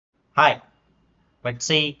Hi, let's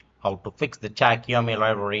see how to fix the Tachiyomi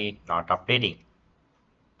library not updating.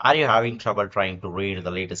 Are you having trouble trying to read the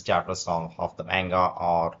latest chapters of the manga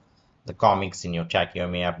or the comics in your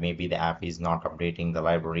Tachiyomi app? Maybe the app is not updating the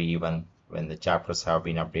library even when the chapters have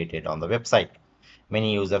been updated on the website.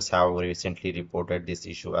 Many users have recently reported this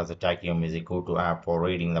issue as the Tachiyomi is a go-to app for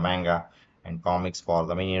reading the manga and comics for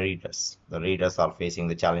the many readers. The readers are facing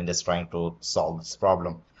the challenges trying to solve this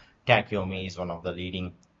problem. Tachiyomi is one of the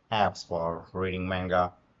leading apps for reading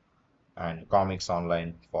manga and comics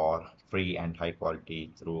online for free and high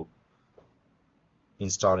quality through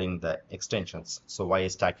installing the extensions. So why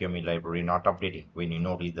is Tachiyomi library not updating? When you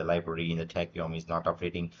notice the library in the Tachiyomi is not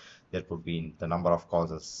updating, there could be the number of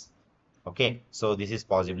causes. Okay, so this is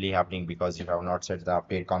possibly happening because you have not set the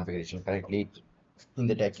update configuration correctly in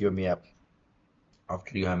the Tachiyomi app.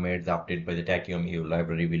 After you have made the update by the Tachiyomi, your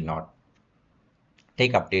library will not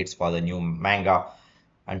take updates for the new manga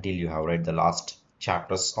until you have read the last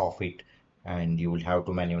chapters of it, and you will have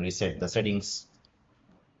to manually set the settings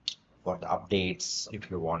for the updates if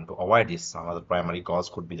you want to avoid this. Another primary cause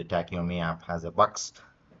could be the Tachiyomi app has a bugs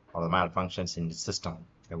or the malfunctions in the system.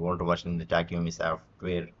 A older version in the Tachiyomi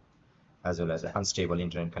software as well as an unstable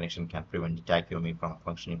internet connection can prevent the Tachiyomi from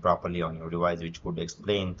functioning properly on your device, which could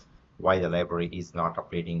explain why the library is not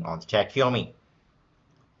updating on the Tachiyomi.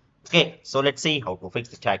 Okay, so let's see how to fix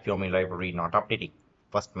the Tachiyomi library not updating.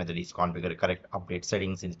 First method is configure correct update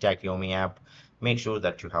settings in the Tachiyomi app. Make sure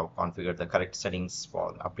that you have configured the correct settings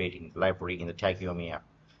for updating the library in the Tachiyomi app.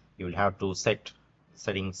 You will have to set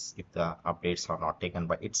settings if the updates are not taken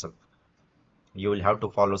by itself. You will have to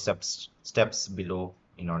follow steps below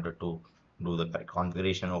in order to do the correct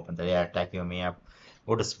configuration. Open the Tachiyomi app,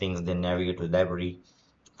 go to settings, then navigate to the library,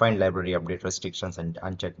 find library update restrictions and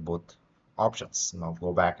uncheck both options. Now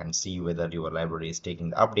go back and see whether your library is taking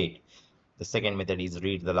the update. The second method is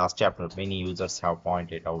read the last chapter. Many users have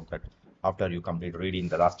pointed out that after you complete reading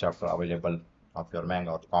the last chapter available of your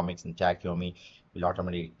manga or comics in Tachiyomi, will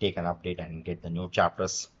automatically take an update and get the new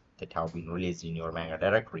chapters that have been released in your manga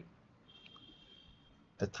directory.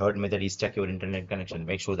 The third method is check your internet connection.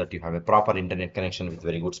 Make sure that you have a proper internet connection with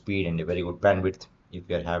very good speed and a very good bandwidth. If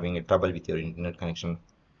you are having a trouble with your internet connection,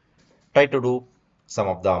 try to do some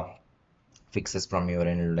of the fixes from your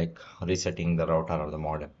end, like resetting the router or the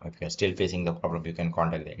modem. If you are still facing the problem, you can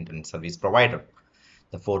contact the internet service provider.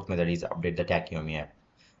 The fourth method is update the Tachiyomi app.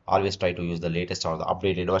 Always try to use the latest or the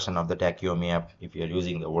updated version of the Tachiyomi app. If you are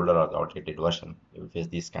using the older or the outdated version, you will face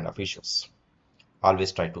these kind of issues.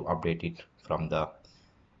 Always try to update it from the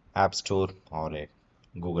App Store or a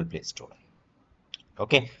Google Play Store.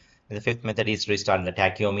 Okay. And the fifth method is restart the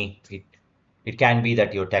Tachiyomi. It can be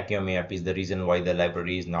that your Tachiyomi app is the reason why the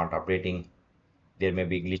library is not updating. There may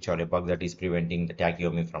be a glitch or a bug that is preventing the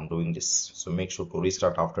Tachiyomi from doing this. So make sure to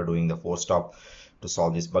restart after doing the force stop to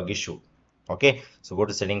solve this bug issue. Okay, so go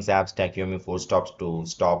to settings apps, Tachiyomi force stops to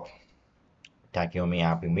stop Tachiyomi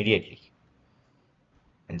app immediately.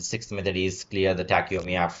 And the sixth method is clear the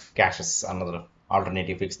Tachiyomi app caches. Another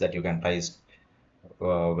alternative fix that you can try is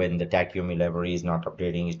when the Tachiyomi library is not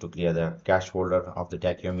updating is to clear the cache folder of the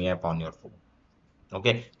Tachiyomi app on your phone.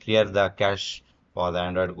 Okay, clear the cache for the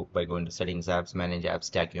Android by going to settings apps, manage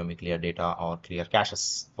apps, Tachiyomi, clear data or clear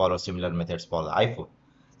caches. Follow similar methods for the iPhone.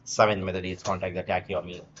 Seventh method is contact the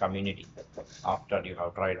Tachiyomi community. After you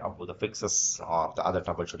have tried out the fixes or the other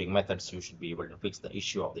troubleshooting methods, you should be able to fix the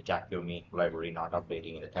issue of the Tachiyomi library not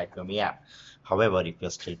updating in the Tachiyomi app. However, if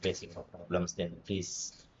you're still facing no problems, then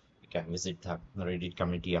please you can visit the Reddit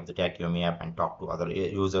community of the Tachiyomi app and talk to other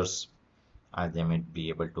users, as they might be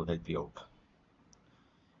able to help you out.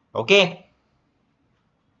 Okay,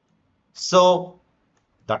 so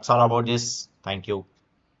that's all about this. Thank you.